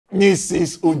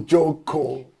Mrs.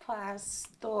 Ojoko.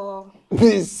 Pastor.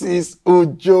 Mrs.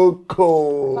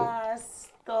 Ojoko.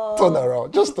 Pastor. Turn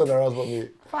around. Just turn around for me.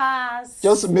 Pastor.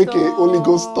 Just make a Holy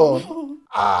Ghost turn.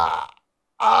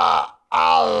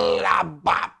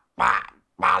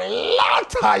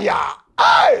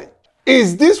 Hey!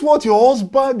 Is this what your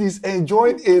husband is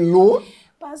enjoying alone?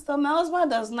 Pastor, my husband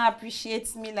does not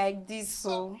appreciate me like this,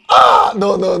 so.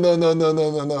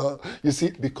 No. You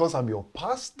see, because I'm your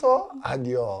pastor and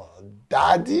your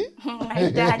daddy. my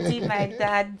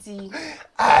daddy.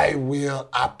 I will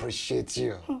appreciate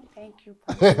you. Thank you,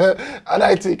 Pastor. And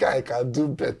I think I can do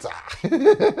better.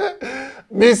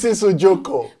 Mrs.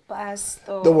 Ojoko.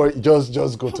 Pastor. Don't worry,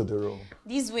 just go to the room.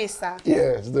 This way, sir.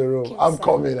 Yes, the room. Okay, I'm sir.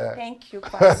 coming. Thank you,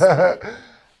 Pastor.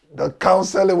 The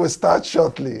counseling will start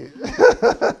shortly.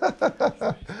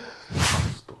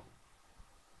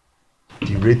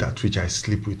 The rate at which I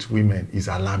sleep with women is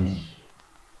alarming.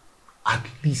 At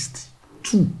least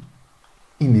 2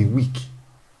 in a week.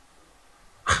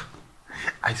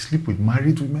 I sleep with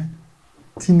married women,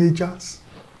 teenagers.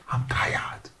 I'm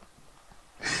tired.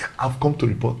 I've come to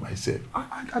report myself.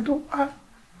 I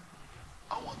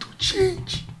want to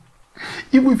change.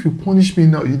 Even if you punish me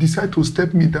now, you decide to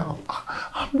step me down,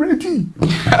 I'm ready.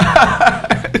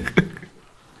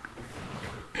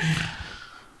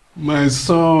 My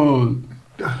son.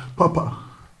 Papa.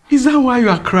 Is that why you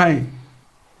are crying?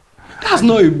 That's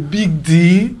not a big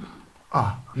deal.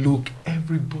 Look,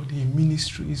 everybody in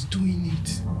ministry is doing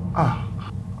it.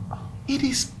 It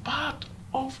is part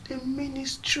of the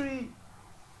ministry.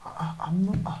 I'm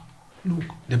not. Look,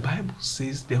 the Bible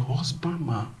says the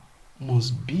husbandman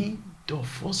must be the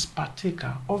first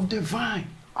partaker of the vine.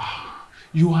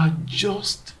 You are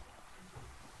just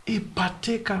a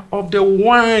partaker of the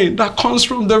wine that comes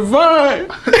from the vine.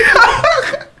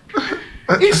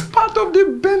 It's part of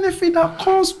the benefit that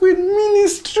comes with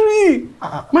ministry.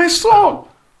 My son.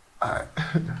 I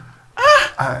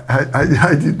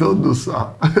did not know,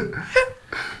 sir.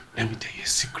 Let me tell you a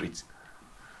secret.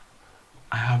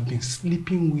 I have been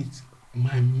sleeping with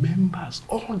my members,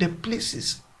 all the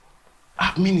places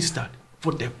I've ministered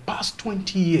for the past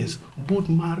 20 years, both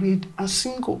married and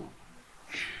single.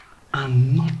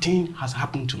 And nothing has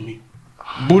happened to me.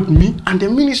 Both me and the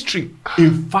ministry.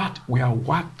 In fact, we are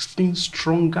waxing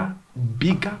stronger,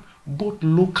 bigger, both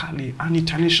locally and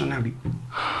internationally.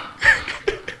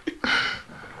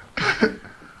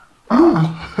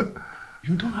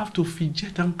 You don't have to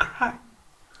fidget and cry.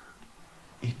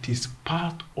 It is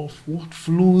part of what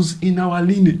flows in our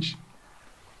lineage.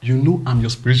 You know I'm your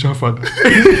spiritual father.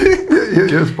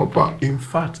 Yes, Papa. In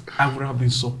fact, I would have been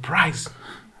surprised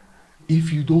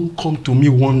if you don't come to me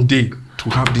one day to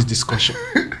have this discussion.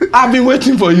 I've been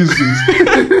waiting for you since.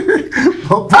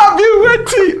 I've been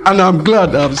waiting, and I'm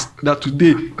glad that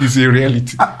today is a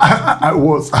reality. I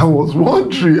was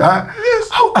wondering.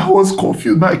 I was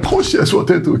confused. My conscience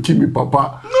wanted to kill me,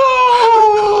 Papa.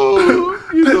 No,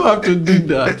 you don't have to do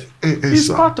that. It's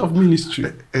sir, part of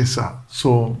ministry. Sir,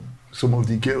 so some of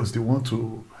the girls, they want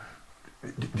to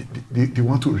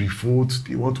revolt,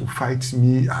 they want to fight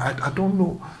me. I don't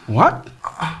know. What?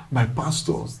 My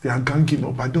pastors, they are ganging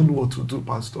up. I don't know what to do,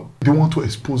 Pastor. They want to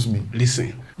expose me.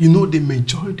 Listen, you know the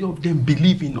majority of them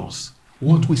believe in us.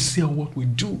 What we say and what we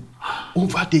do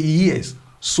over the years.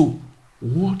 So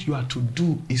what you are to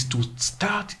do is to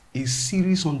start a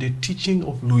series on the teaching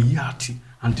of loyalty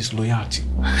and disloyalty.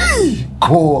 Hey,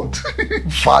 God,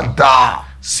 Father.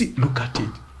 See, look at it.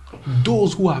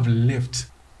 Those who have left,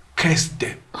 curse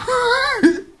them.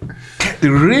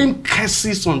 Rain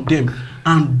curses on them.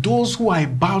 And those who are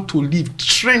about to leave,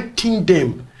 strengthen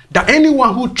them. That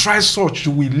anyone who tries such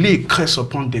will lay curse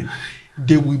upon them.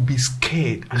 They will be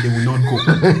scared and they will not go.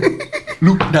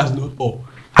 Look, that's not all.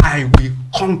 I will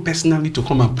come personally to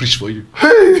come and preach for you.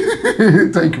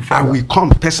 Thank you, Father. I will come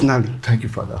personally. Thank you,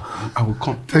 Father. I will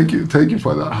come. Thank you,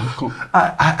 Father. I will come.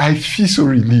 I feel so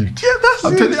relieved. Yeah, that's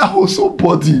I'm it. telling you, I was so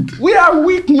burdened. We are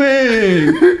weak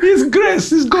men. It's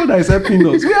grace. It's God that is helping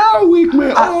us. We are weak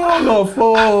men. All of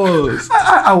us.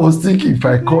 I was thinking if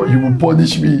I call, you will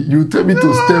punish me. You will tell me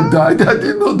to step down. I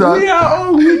didn't know that. We are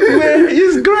all weak men.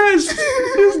 It's grace.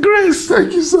 It's grace.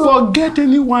 Thank you, sir. Forget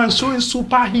anyone showing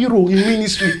superhero in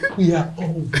ministry. We are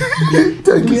all weak men.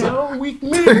 Thank you, We sir. are all weak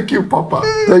men. Thank you, Papa.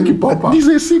 Thank you, Papa. This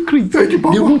is a secret. Thank you,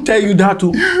 Papa. They won't tell you that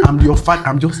too. I'm your father.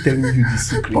 I'm just telling you the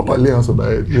secret. Papa, lay hands on my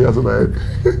head. Lay hands on my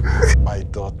head. My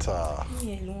daughter.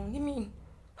 Leave me alone. Leave me.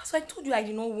 Pastor, I told you I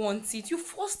did not want it. You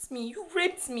forced me. You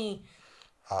raped me.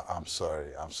 I'm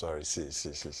sorry. See.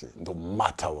 No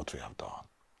matter what we have done,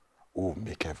 we'll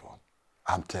make heaven.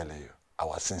 I'm telling you,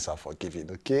 our sins are forgiven,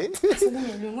 okay? Pastor,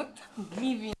 leave me alone. I'm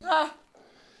leaving.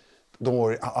 Don't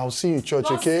worry. I'll see you in church,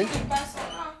 okay?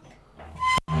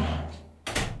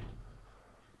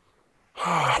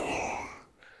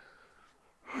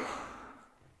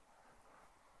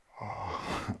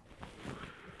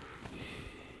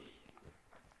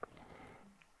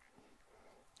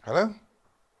 Hello?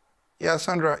 Yeah,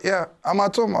 Sandra. Yeah, I'm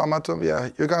at home. Yeah,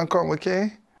 you can come,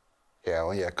 okay? Yeah,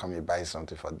 when you come, you buy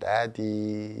something for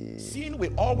daddy. Sin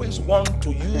will always want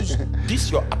to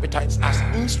use your appetites as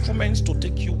instruments to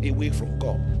take you away from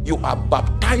God. You are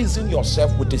baptizing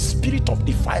yourself with the spirit of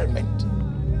defilement.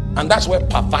 And that's where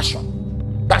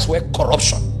perversion, that's where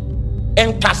corruption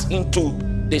enters into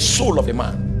the soul of a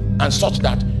man, and such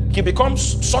that he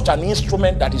becomes such an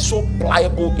instrument that is so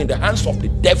pliable in the hands of the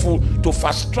devil to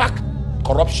fast track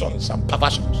corruptions and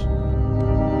perversions.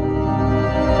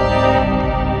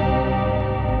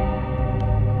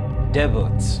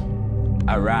 Devots,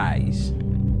 arise.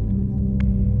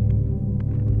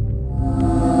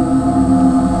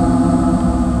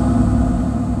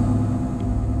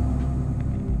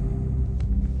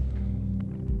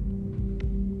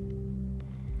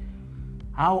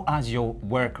 How has your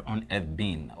work on earth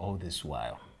been all this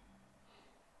while?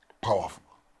 Powerful.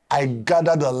 I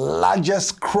gathered the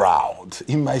largest crowd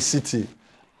in my city.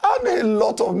 And a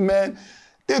lot of men,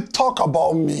 they talk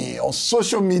about me on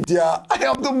social media. I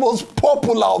am the most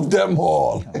popular of them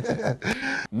all.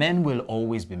 Men will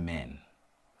always be men.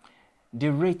 They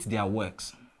rate their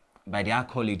works by the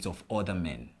accolades of other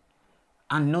men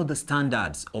and not the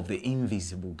standards of the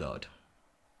invisible God.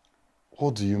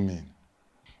 What do you mean?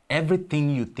 Everything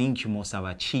you think you must have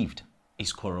achieved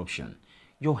is corruption.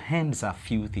 Your hands are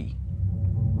filthy.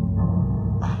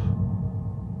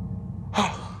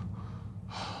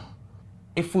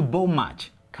 A football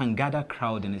match can gather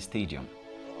crowd in a stadium,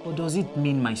 but does it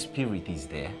mean my spirit is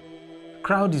there?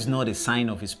 Crowd is not a sign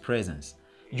of his presence.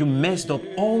 You messed up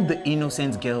all the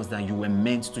innocent girls that you were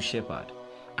meant to shepherd,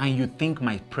 and you think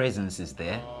my presence is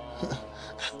there?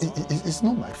 It's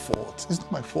not my fault. It's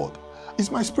not my fault.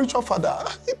 It's my spiritual father.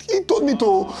 He told me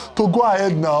to go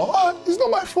ahead now. It's not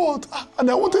my fault. And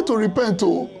I wanted to repent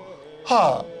too.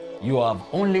 You have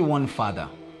only one father,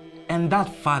 and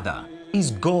that father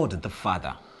is God the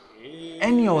Father.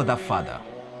 Any other father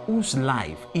whose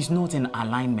life is not in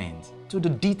alignment to the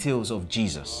details of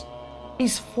Jesus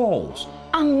is false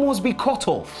and must be cut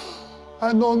off.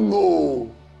 I don't know.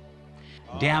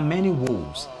 There are many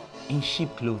wolves in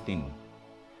sheep clothing,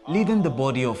 leading the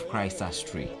body of Christ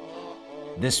astray.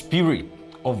 The spirit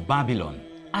of Babylon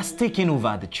has taken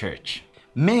over the church.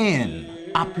 Men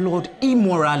applaud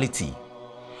immorality,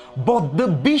 but the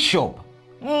bishop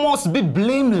must be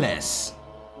blameless.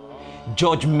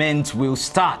 Judgment will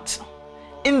start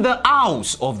in the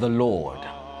house of the Lord.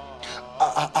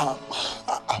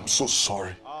 I'm so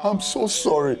sorry. I'm so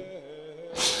sorry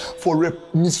for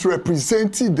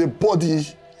misrepresenting the body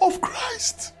of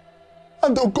Christ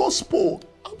and the gospel.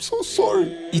 I'm so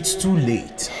sorry. It's too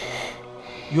late.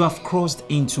 You have crossed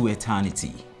into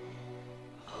eternity.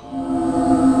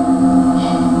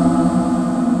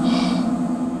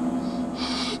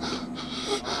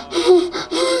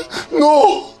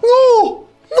 No,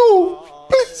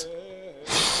 please.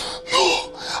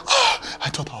 No. I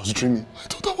thought I was dreaming.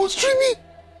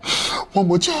 One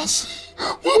more chance.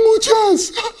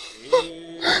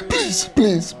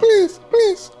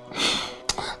 Please.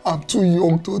 I'm too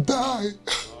young to die.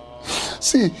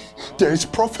 See, there is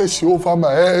prophecy over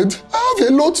my head. I have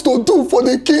a lot to do for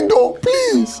the kingdom.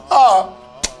 Please.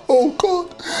 Oh God.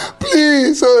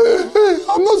 Please.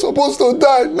 I'm not supposed to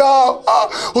die now.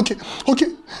 Okay.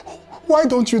 Why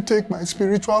don't you take my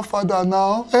spiritual father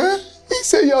now? He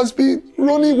said he has been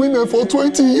running women for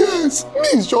 20 years. Me,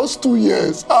 it's just 2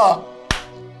 years.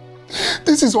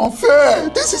 This is unfair.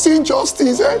 This is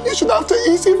injustice. You should have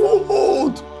taken his evil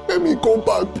hold. Let me go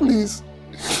back, please.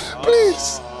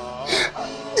 Please.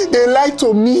 They lied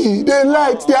to me. They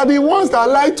are the ones that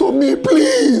lied to me.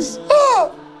 Please.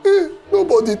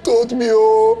 Nobody told me,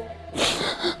 oh.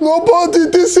 Nobody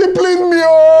disciplined me,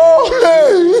 oh.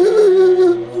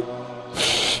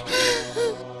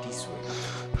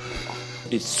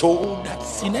 The soul that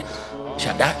sinneth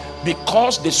shall die,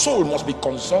 because the soul must be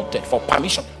consulted for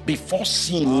permission before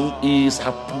sin is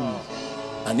approved.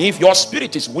 And if your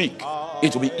spirit is weak,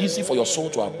 it will be easy for your soul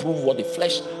to approve what the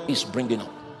flesh is bringing up.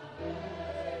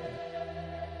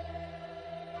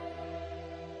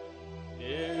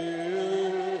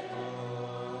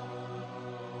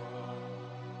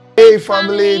 Hey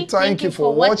family, thank you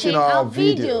for watching our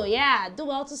video. Yeah, do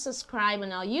well to subscribe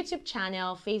on our YouTube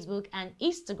channel, Facebook and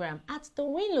Instagram at The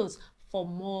Winlows for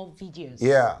more videos.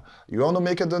 Yeah, you want to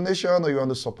make a donation or you want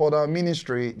to support our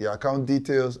ministry, the account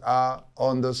details are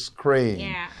on the screen.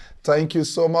 Yeah. Thank you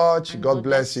so much. And God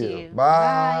bless you.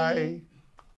 Bye.